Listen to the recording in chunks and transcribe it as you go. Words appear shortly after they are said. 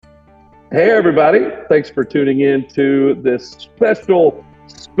Hey, everybody. Thanks for tuning in to this special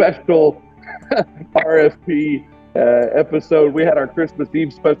RFP episode. We had our Christmas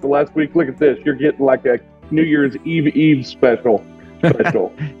Eve special last week. Look at this. You're getting like a New Year's Eve special.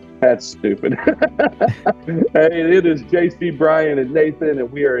 That's stupid. Hey, it is JC, Brian, and Nathan, and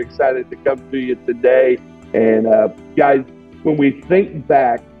we are excited to come to you today. And guys, when we think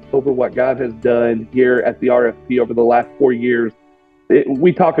back over what God has done here at the RFP over the last 4 years,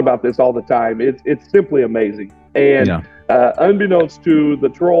 we talk about this all the time. It's simply amazing. And unbeknownst to the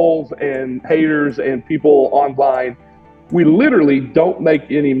trolls and haters and people online, we literally don't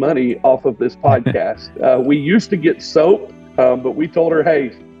make any money off of this podcast. We used to get soap, but we told her,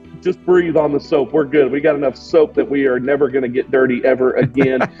 hey, just breathe on the soap. We're good. We got enough soap that we are never going to get dirty ever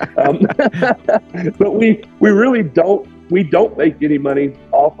again. But we really don't. We don't make any money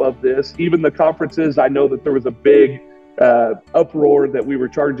off of this. Even the conferences, I know that there was a big uproar that we were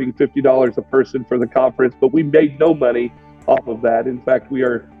charging $50 a person for the conference, but we made no money off of that. In fact, we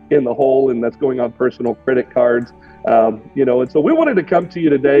are in the hole, and that's going on personal credit cards. And so we wanted to come to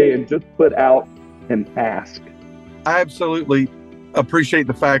you today and just put out an ask. I absolutely appreciate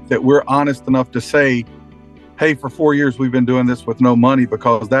the fact that we're honest enough to say, hey, for 4 years we've been doing this with no money,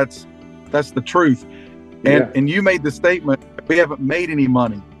 because that's the truth. And you made the statement, we haven't made any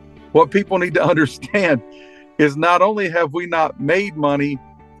money. What people need to understand is not only have we not made money,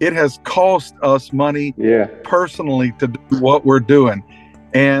 it has cost us money personally to do what we're doing.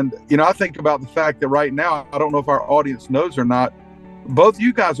 And, I think about the fact that right now, I don't know if our audience knows or not, both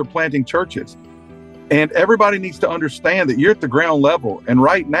you guys are planting churches. And everybody needs to understand that you're at the ground level. And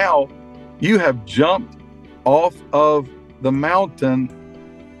right now, you have jumped off of the mountain,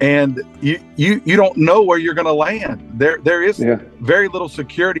 and you don't know where you're going to land. There is very little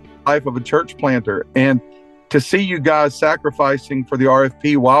security in the life of a church planter. And to see you guys sacrificing for the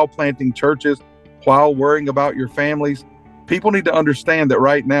RFP while planting churches, while worrying about your families, people need to understand that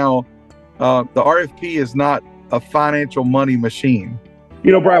right now, the RFP is not a financial money machine.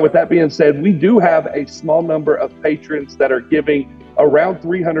 Brian, with that being said, we do have a small number of patrons that are giving around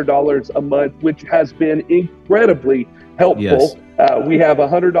 $300 a month, which has been incredibly helpful. Yes. We have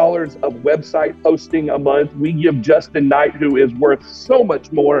 $100 of website hosting a month. We give Justin Knight, who is worth so much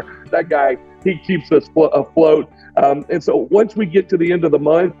more. That guy, he keeps us afloat. And so once we get to the end of the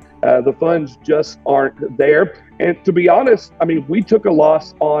month, the funds just aren't there. And to be honest, we took a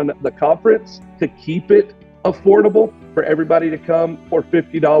loss on the conference to keep it affordable for everybody to come for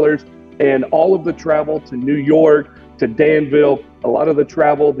 $50, and all of the travel to New York, to Danville, a lot of the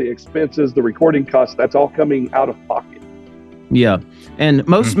travel, the expenses, the recording costs, that's all coming out of pocket. Yeah. And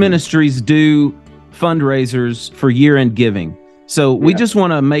most ministries do fundraisers for year-end giving. So we just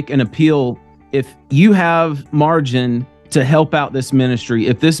want to make an appeal. If you have margin to help out this ministry,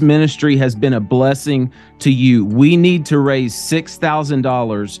 if this ministry has been a blessing to you, we need to raise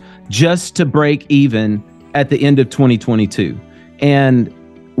 $6,000 just to break even at the end of 2022. And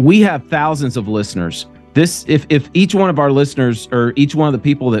we have thousands of listeners. If each one of our listeners, or each one of the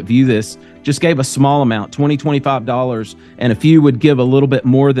people that view this, just gave a small amount, $20, $25, and if you would give a little bit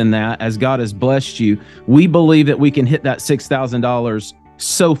more than that, as God has blessed you, we believe that we can hit that $6,000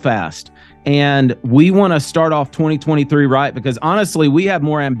 so fast. And we want to start off 2023 right, because honestly, we have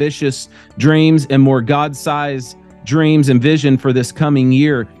more ambitious dreams and more God-sized dreams and vision for this coming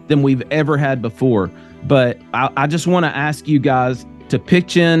year than we've ever had before. But I just want to ask you guys to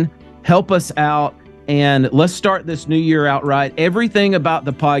pitch in, help us out, and let's start this new year out right. Everything about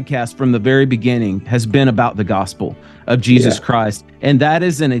the podcast from the very beginning has been about the gospel of Jesus Christ, and that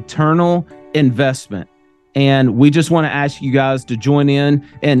is an eternal investment. And we just want to ask you guys to join in.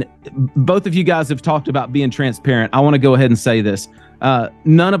 And both of you guys have talked about being transparent. I want to go ahead and say this.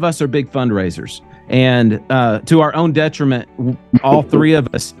 None of us are big fundraisers. And to our own detriment, all three of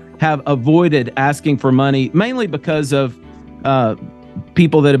us have avoided asking for money, mainly because of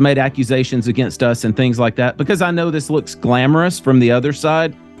people that have made accusations against us and things like that, because I know this looks glamorous from the other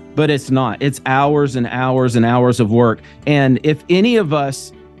side, but it's not. It's hours and hours and hours of work. And if any of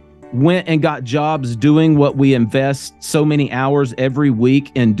us went and got jobs doing what we invest so many hours every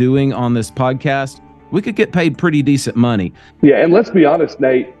week in doing on this podcast, we could get paid pretty decent money. Yeah, and let's be honest,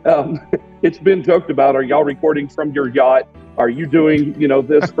 Nate, it's been joked about, are y'all recording from your yacht? Are you doing,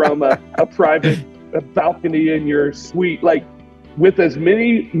 this from a private balcony in your suite? Like, with as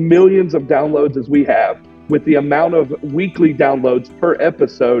many millions of downloads as we have, with the amount of weekly downloads per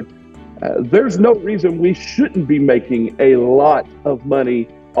episode, there's no reason we shouldn't be making a lot of money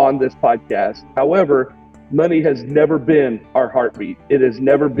on this podcast. However, money has never been our heartbeat. It has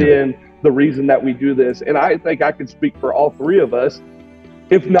never been the reason that we do this. And I think I can speak for all three of us.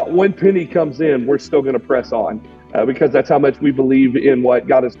 if not one penny comes in, we're still going to press on because that's how much we believe in what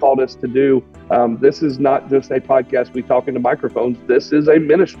God has called us to do. This is not just a podcast we talk into microphones. This is a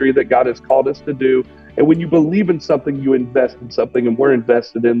ministry that God has called us to do. And when you believe in something, you invest in something, and we're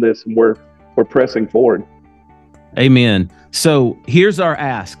invested in this, and we're pressing forward. Amen. So here's our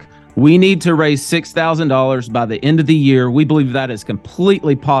ask. We need to raise $6,000 by the end of the year. We believe that is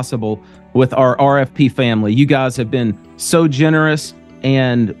completely possible with our RFP family. You guys have been so generous,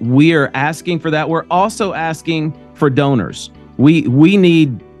 and we are asking for that. We're also asking for donors. We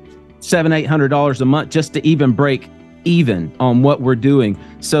need $700-800 a month just to even break even on what we're doing.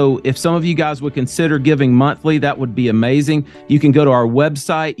 So if some of you guys would consider giving monthly, that would be amazing. You can go to our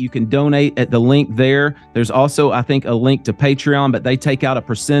website. You can donate at the link there. There's also, I think, a link to Patreon, but they take out a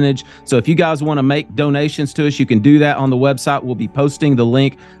percentage. So if you guys want to make donations to us, you can do that on the website. We'll be posting the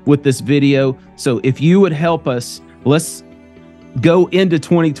link with this video. So if you would help us, let's go into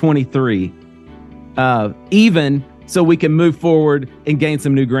 2023 even so we can move forward and gain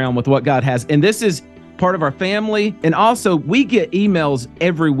some new ground with what God has. And this is part of our family. And also, we get emails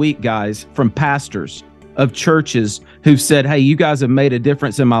every week, guys, from pastors of churches who've said, hey, you guys have made a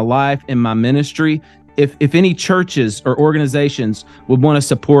difference in my life, in my ministry. If any churches or organizations would want to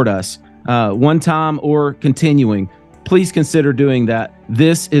support us one time or continuing, please consider doing that.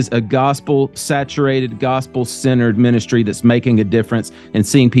 This is a gospel-saturated, gospel-centered ministry that's making a difference and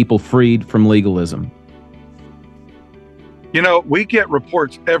seeing people freed from legalism. You know, we get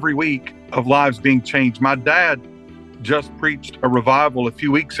reports every week of lives being changed. My dad just preached a revival a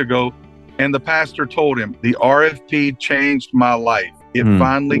few weeks ago, and the pastor told him, the RFP changed my life. It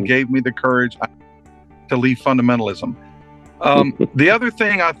finally gave me the courage to leave fundamentalism. The other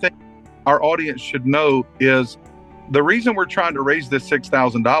thing I think our audience should know is the reason we're trying to raise this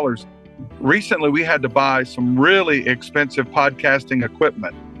 $6,000. Recently, we had to buy some really expensive podcasting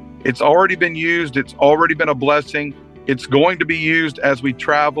equipment. It's already been used. It's already been a blessing. It's going to be used as we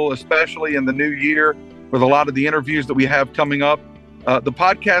travel, especially in the new year with a lot of the interviews that we have coming up. The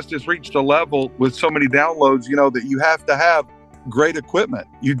podcast has reached a level with so many downloads, you know, that you have to have great equipment.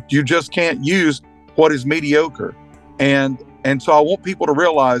 You just can't use what is mediocre. And so I want people to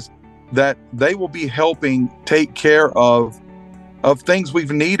realize that they will be helping take care of things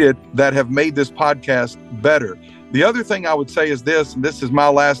we've needed that have made this podcast better. The other thing I would say is this, and this is my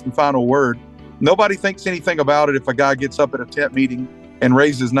last and final word. Nobody thinks anything about it if a guy gets up at a tent meeting and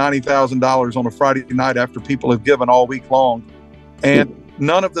raises $90,000 on a Friday night after people have given all week long. And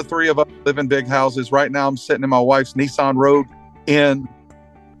none of the three of us live in big houses. Right now, I'm sitting in my wife's Nissan Rogue in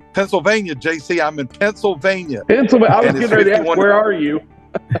Pennsylvania. JC, I'm in Pennsylvania. I was getting ready to ask, where are you?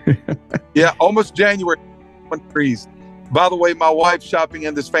 Yeah, almost January. Degrees. By the way, my wife's shopping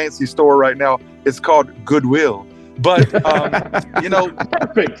in this fancy store right now. It's called Goodwill. But, you know,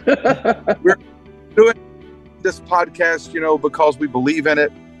 perfect. We're doing this podcast, you know, because we believe in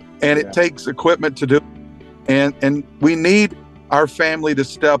it, and it takes equipment to do it. And we need our family to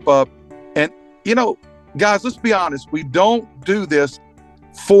step up. And, you know, guys, let's be honest. We don't do this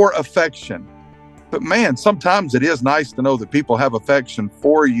for affection. But, man, sometimes it is nice to know that people have affection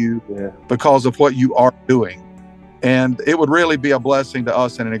for you because of what you are doing. And it would really be a blessing to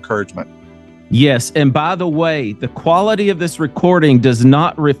us and an encouragement. Yes. And by the way, the quality of this recording does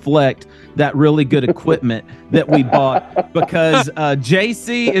not reflect that really good equipment that we bought because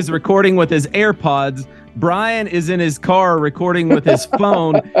JC is recording with his AirPods. Brian is in his car recording with his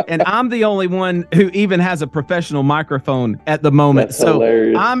phone, and I'm the only one who even has a professional microphone at the moment. That's so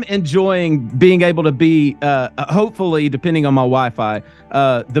hilarious. I'm enjoying being able to be, hopefully, depending on my Wi-Fi,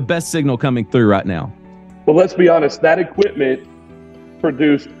 the best signal coming through right now. Well, let's be honest. That equipment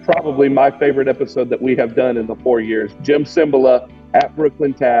produced probably my favorite episode that we have done in the 4 years. Jim Cymbala at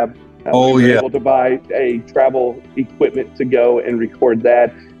Brooklyn Tab. We were able to buy a travel equipment to go and record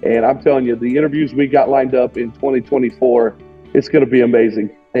that. And I'm telling you, the interviews we got lined up in 2024, it's going to be amazing.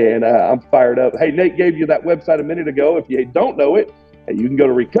 And I'm fired up. Hey, Nate gave you that website a minute ago. If you don't know it, you can go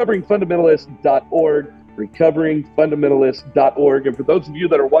to recoveringfundamentalist.org, recoveringfundamentalist.org. And for those of you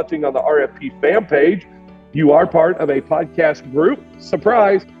that are watching on the RFP fan page, you are part of a podcast group.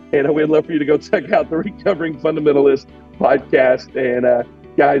 Surprise. And we'd love for you to go check out the Recovering Fundamentalist podcast. And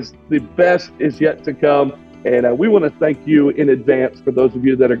guys, the best is yet to come. And we want to thank you in advance for those of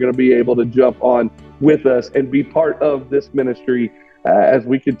you that are going to be able to jump on with us and be part of this ministry as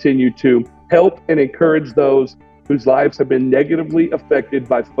we continue to help and encourage those whose lives have been negatively affected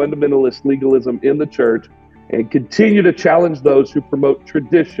by fundamentalist legalism in the church, and continue to challenge those who promote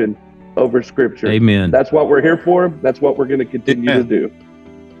tradition over Scripture. Amen. That's what we're here for. That's what we're going to continue to do.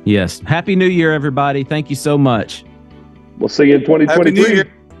 Yes. Happy New Year, everybody. Thank you so much. We'll see you in Happy New 2023.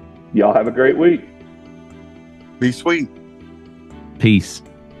 Year. Y'all have a great week. Be sweet. Peace.